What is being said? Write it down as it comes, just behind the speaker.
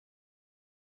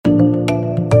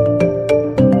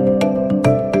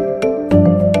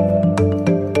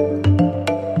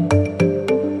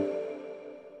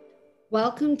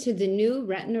Welcome to the new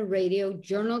Retina Radio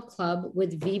Journal Club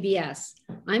with VBS.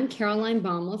 I'm Caroline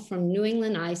Baumel from New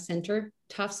England Eye Center,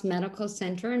 Tufts Medical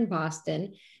Center in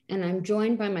Boston, and I'm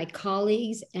joined by my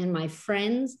colleagues and my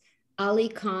friends, Ali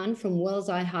Khan from Wills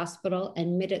Eye Hospital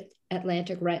and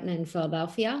Mid-Atlantic Retina in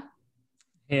Philadelphia.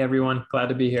 Hey everyone, glad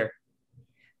to be here.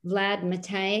 Vlad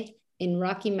Matei in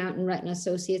Rocky Mountain Retina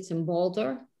Associates in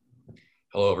Boulder.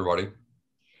 Hello everybody.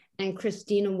 And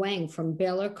Christina Wang from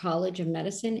Baylor College of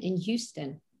Medicine in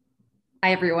Houston.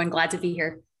 Hi, everyone. Glad to be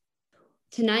here.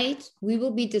 Tonight, we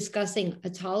will be discussing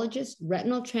autologous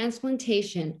retinal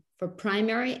transplantation for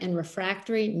primary and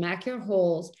refractory macular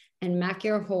holes and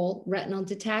macular hole retinal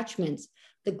detachments,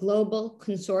 the Global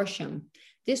Consortium.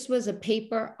 This was a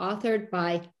paper authored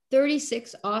by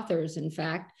 36 authors, in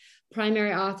fact.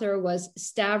 Primary author was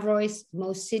Stavros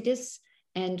Mosidis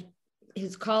and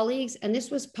his colleagues, and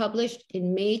this was published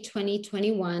in May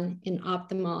 2021 in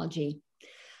Ophthalmology.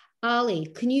 Ali,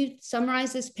 can you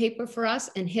summarize this paper for us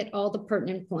and hit all the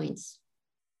pertinent points?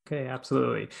 Okay,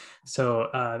 absolutely. So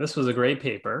this was a great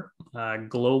paper,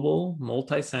 global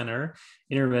multi-center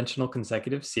interventional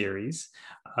consecutive series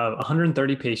of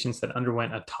 130 patients that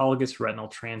underwent autologous retinal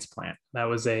transplant. That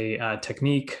was a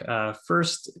technique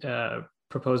first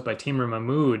proposed by Timur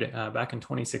Mahmood back in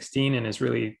 2016 and has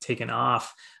really taken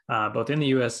off both in the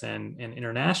US and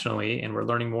internationally. And we're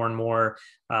learning more and more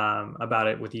about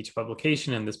it with each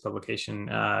publication. And this publication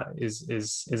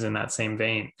is in that same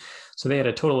vein. So they had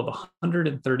a total of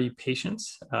 130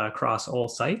 patients across all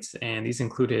sites. And these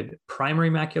included primary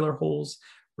macular holes,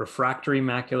 refractory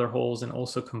macular holes, and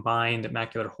also combined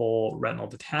macular hole retinal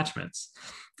detachments.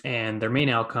 And their main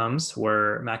outcomes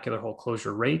were macular hole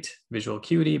closure rate, visual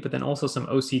acuity, but then also some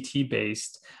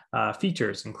OCT-based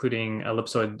features, including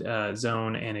ellipsoid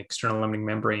zone and external limiting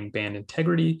membrane band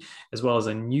integrity, as well as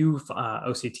a new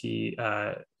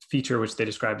OCT feature, which they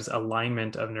describe as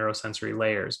alignment of neurosensory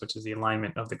layers, which is the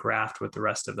alignment of the graft with the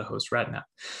rest of the host retina.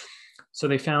 So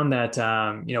they found that,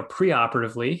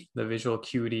 preoperatively, the visual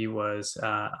acuity was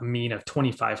a mean of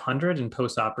 2,500 and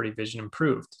postoperative vision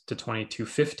improved to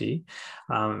 2,250.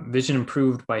 Vision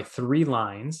improved by 3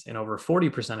 lines in over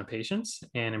 40% of patients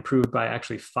and improved by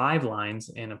actually 5 lines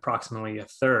in approximately a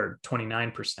third,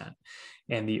 29%.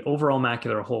 And the overall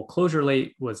macular hole closure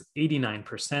rate was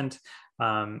 89%.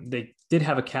 They did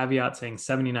have a caveat saying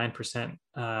 79%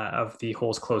 of the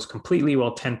holes closed completely,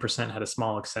 while 10% had a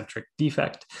small eccentric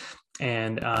defect.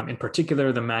 And in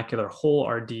particular, the macular hole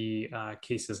RD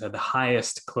cases had the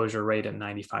highest closure rate at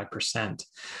 95%.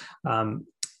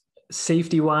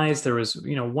 Safety-wise, there was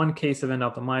 1 case of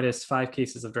endophthalmitis, 5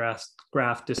 cases of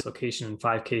graft dislocation, and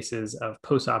 5 cases of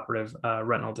postoperative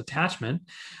retinal detachment.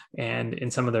 And in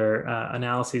some of their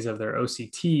analyses of their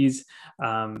OCTs,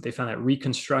 they found that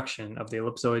reconstruction of the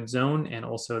ellipsoid zone and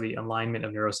also the alignment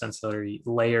of neurosensory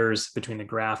layers between the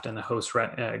graft and the host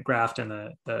graft and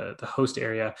the host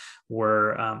area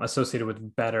were associated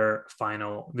with better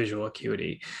final visual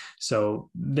acuity. So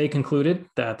they concluded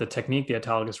that the technique, the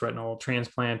autologous retinal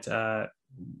transplant,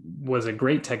 was a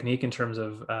great technique in terms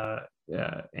of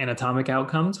anatomic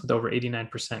outcomes with over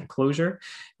 89% closure,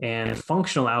 and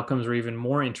functional outcomes were even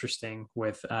more interesting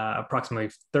with approximately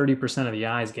 30% of the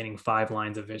eyes getting 5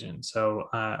 lines of vision. So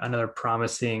another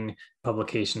promising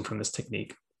publication from this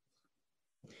technique.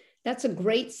 That's a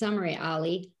great summary,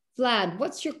 Ali. Vlad,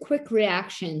 what's your quick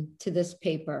reaction to this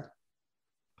paper?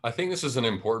 I think this is an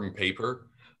important paper.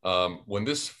 When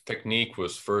this technique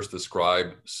was first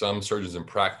described, some surgeons in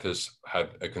practice had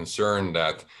a concern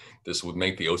that this would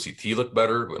make the OCT look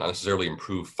better, but not necessarily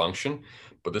improve function.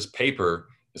 But this paper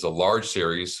is a large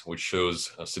series which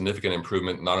shows a significant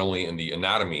improvement not only in the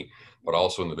anatomy, but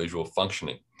also in the visual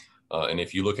functioning. And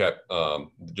if you look at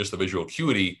just the visual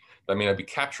acuity, that may not be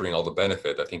capturing all the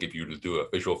benefit. I think if you were to do a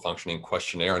visual functioning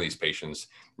questionnaire on these patients,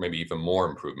 maybe even more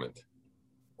improvement.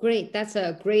 Great. That's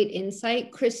a great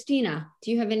insight. Christina,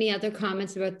 do you have any other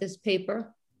comments about this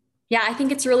paper? Yeah, I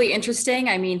think it's really interesting.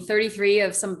 I mean, 33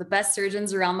 of some of the best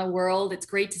surgeons around the world. It's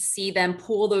great to see them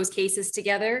pull those cases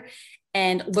together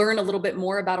and learn a little bit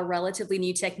more about a relatively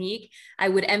new technique. I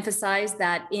would emphasize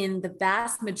that in the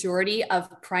vast majority of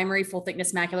primary full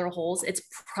thickness macular holes, it's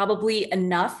probably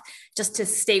enough just to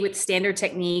stay with standard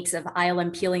techniques of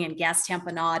ILM peeling and gas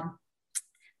tamponade.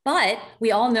 But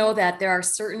we all know that there are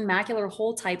certain macular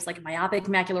hole types like myopic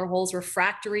macular holes,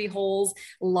 refractory holes,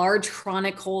 large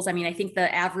chronic holes. I mean, I think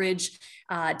the average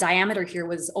diameter here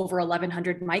was over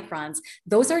 1,100 microns.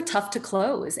 Those are tough to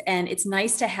close. And it's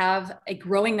nice to have a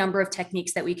growing number of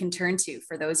techniques that we can turn to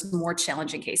for those more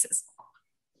challenging cases.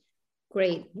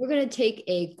 Great. We're going to take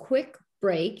a quick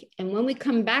break. And when we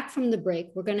come back from the break,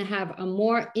 we're going to have a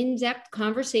more in-depth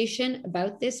conversation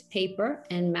about this paper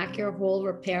and macular hole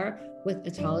repair with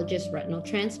autologous retinal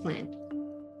transplant.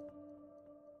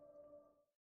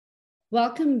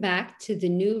 Welcome back to the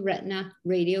New Retina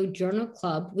Radio Journal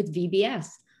Club with VBS.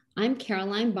 I'm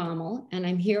Caroline Baumel, and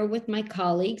I'm here with my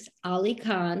colleagues, Ali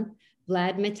Khan,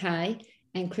 Vlad Matai,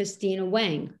 and Christina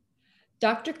Wang.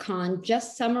 Dr. Khan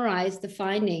just summarized the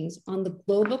findings on the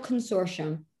global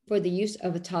consortium for the use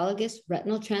of autologous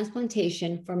retinal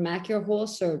transplantation for macular hole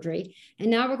surgery, and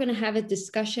now we're going to have a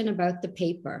discussion about the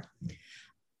paper.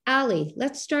 Ali,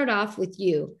 let's start off with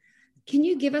you. Can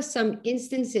you give us some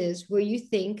instances where you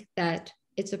think that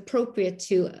it's appropriate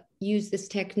to use this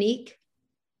technique?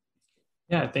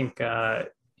 Yeah, I think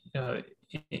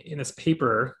in this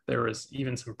paper, there was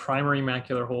even some primary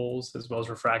macular holes as well as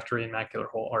refractory and macular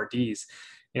hole RDs.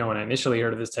 You know, when I initially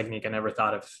heard of this technique, I never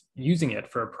thought of using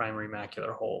it for a primary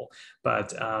macular hole.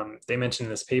 But they mentioned in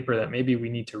this paper that maybe we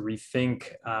need to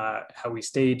rethink how we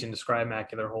stage and describe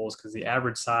macular holes, because the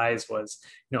average size was,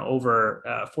 you know, over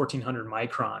 1,400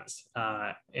 microns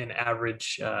in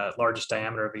average largest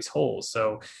diameter of these holes.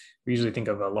 So we usually think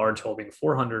of a large hole being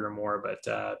 400 or more,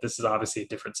 but this is obviously a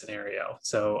different scenario.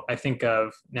 So I think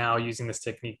of now using this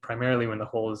technique primarily when the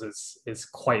hole is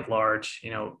quite large,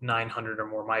 you know, 900 or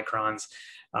more microns.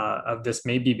 Of this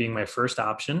maybe being my first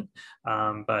option,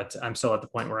 but I'm still at the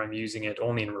point where I'm using it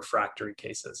only in refractory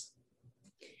cases.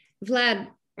 Vlad,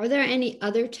 are there any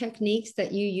other techniques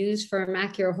that you use for a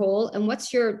macular hole, and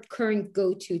what's your current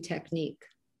go-to technique?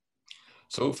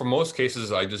 So for most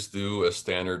cases, I just do a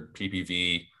standard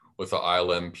PPV with an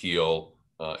ILM peel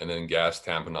and then gas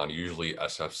tamponade, usually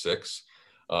SF6.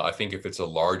 I think if it's a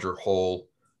larger hole,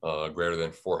 greater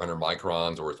than 400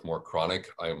 microns, or it's more chronic,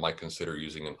 I might consider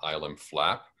using an ILM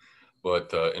flap.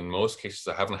 But in most cases,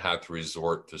 I haven't had to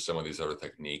resort to some of these other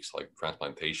techniques like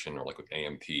transplantation or like with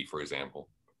AMT, for example.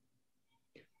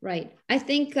 Right. I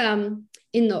think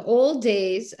in the old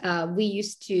days, we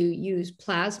used to use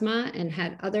plasma and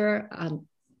had other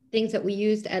things that we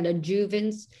used at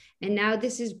adjuvants. And now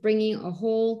this is bringing a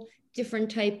whole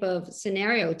different type of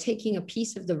scenario, taking a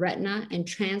piece of the retina and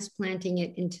transplanting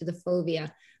it into the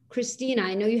fovea. Christina,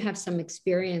 I know you have some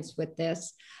experience with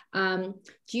this. Do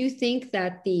you think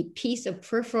that the piece of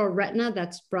peripheral retina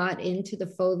that's brought into the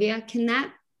fovea, can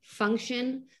that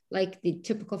function like the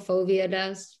typical fovea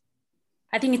does?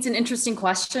 I think it's an interesting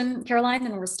question, Caroline,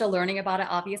 and we're still learning about it,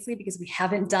 obviously, because we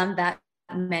haven't done that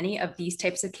many of these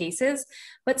types of cases.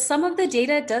 But some of the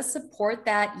data does support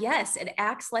that, yes, it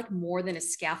acts like more than a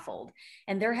scaffold.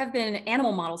 And there have been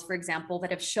animal models, for example,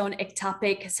 that have shown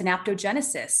ectopic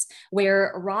synaptogenesis,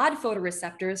 where rod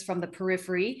photoreceptors from the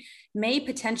periphery may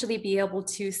potentially be able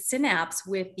to synapse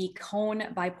with the cone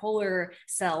bipolar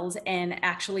cells and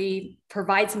actually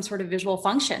provide some sort of visual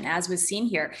function, as was seen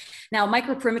here. Now,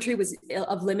 microperimetry was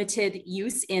of limited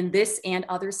use in this and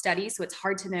other studies, so it's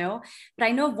hard to know. But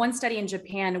I know of one study in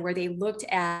Japan where they looked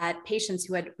at patients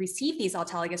who had received these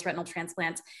autologous retinal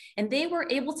transplants, and they were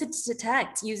able to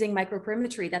detect using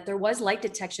microperimetry that there was light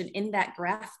detection in that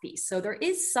graft piece. So there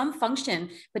is some function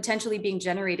potentially being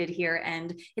generated here,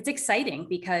 and it's exciting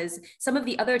because some of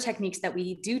the other techniques that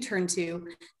we do turn to,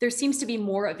 there seems to be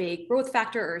more of a growth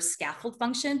factor or scaffold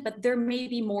function, but there may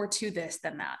be more to this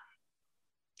than that.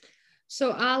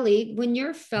 So Ali, when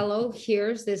your fellow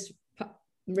hears this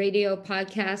radio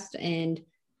podcast and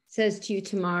says to you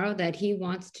tomorrow that he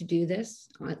wants to do this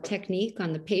technique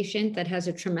on the patient that has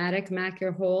a traumatic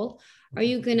macular hole, are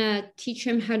you going to teach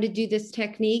him how to do this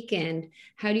technique? And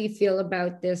how do you feel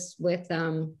about this with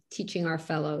teaching our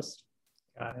fellows?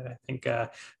 I think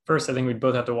first, I think we'd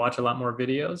both have to watch a lot more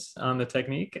videos on the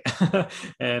technique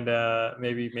and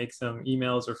maybe make some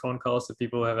emails or phone calls to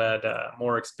people who have had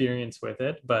more experience with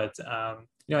it. But, you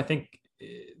know, I think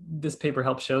this paper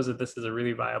helps shows that this is a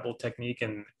really viable technique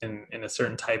in a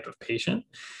certain type of patient.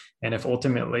 And if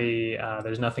ultimately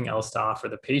there's nothing else to offer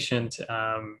the patient,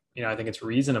 you know, I think it's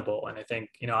reasonable. And I think,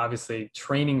 you know, obviously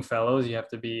training fellows, you have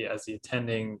to be, as the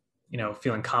attending, you know,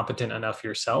 feeling competent enough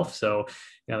yourself. So,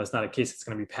 you know, that's not a case that's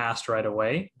going to be passed right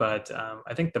away. But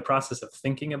I think the process of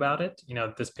thinking about it, you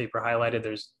know, this paper highlighted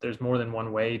there's more than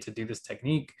one way to do this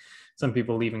technique. Some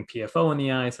people leaving PFO in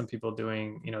the eye, some people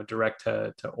doing, you know, direct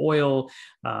to oil,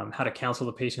 how to counsel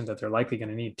the patient that they're likely going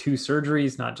to need 2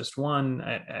 surgeries, not just one.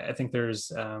 I think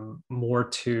there's more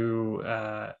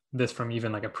to this from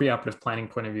even like a preoperative planning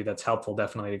point of view that's helpful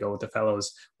definitely to go with the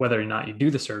fellows, whether or not you do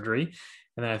the surgery.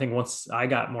 And then I think once I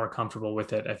got more comfortable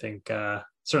with it, I think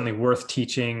certainly worth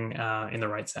teaching in the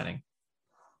right setting.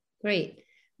 Great.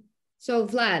 So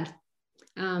Vlad,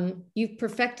 you've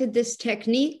perfected this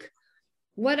technique.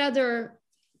 What other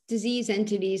disease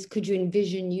entities could you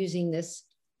envision using this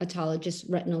autologous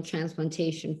retinal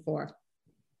transplantation for?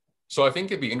 So I think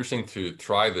it'd be interesting to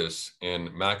try this in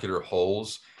macular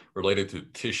holes related to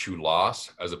tissue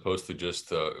loss, as opposed to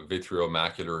just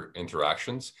vitreomacular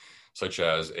interactions, such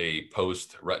as a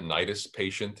post-retinitis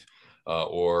patient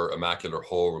or a macular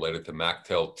hole related to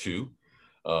MACTEL-2.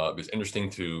 It's interesting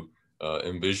to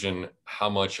envision how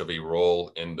much of a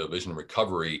role in the vision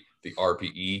recovery the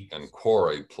RPE and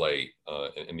choroid play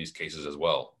in these cases as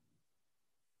well.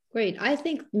 Great. I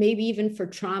think maybe even for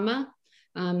trauma,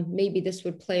 maybe this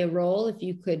would play a role. If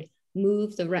you could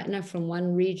move the retina from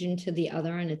one region to the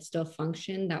other and it still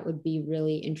function, that would be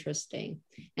really interesting.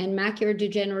 And macular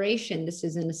degeneration, this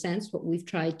is in a sense what we've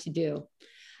tried to do.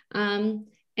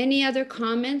 Any other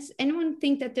comments? Anyone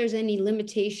think that there's any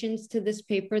limitations to this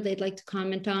paper they'd like to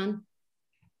comment on?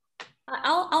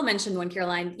 I'll mention one,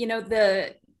 Caroline. You know,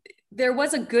 there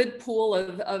was a good pool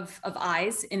of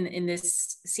eyes in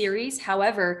this series.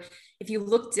 However, if you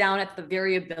look down at the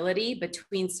variability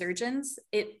between surgeons,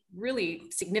 it really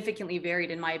significantly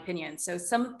varied, in my opinion. So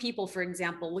some people, for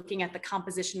example, looking at the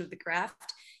composition of the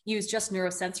graft, use just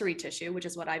neurosensory tissue, which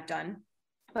is what I've done.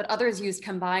 But others used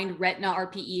combined retina,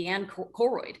 RPE, and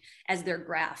choroid as their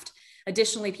graft.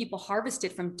 Additionally, people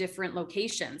harvested from different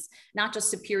locations, not just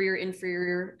superior,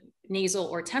 inferior, nasal,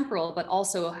 or temporal, but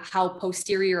also how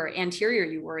posterior or anterior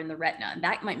you were in the retina. And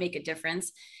that might make a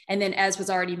difference. And then, as was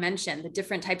already mentioned, the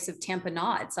different types of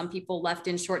tamponade. Some people left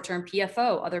in short-term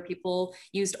PFO, other people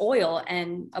used oil,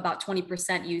 and about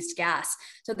 20% used gas.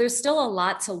 So there's still a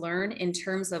lot to learn in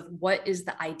terms of what is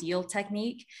the ideal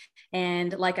technique.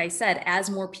 And like I said, as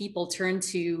more people turn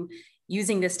to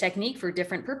using this technique for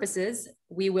different purposes,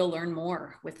 we will learn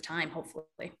more with time,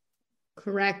 hopefully.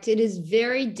 Correct. It is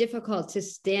very difficult to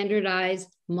standardize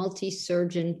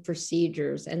multi-surgeon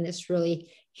procedures, and this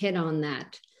really hit on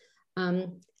that.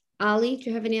 Ali, do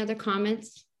you have any other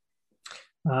comments?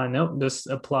 No, just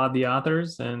applaud the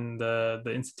authors and the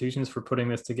institutions for putting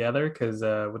this together, because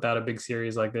without a big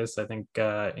series like this, I think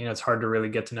it's hard to really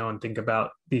get to know and think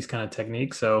about these kind of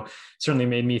techniques. So certainly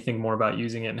made me think more about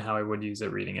using it and how I would use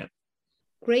it reading it.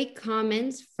 Great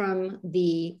comments from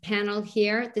the panel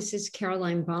here. This is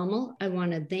Caroline Baumel. I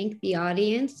want to thank the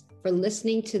audience for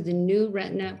listening to the New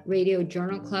Retina Radio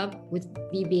Journal Club with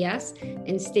VBS,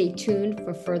 and stay tuned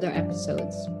for further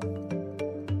episodes.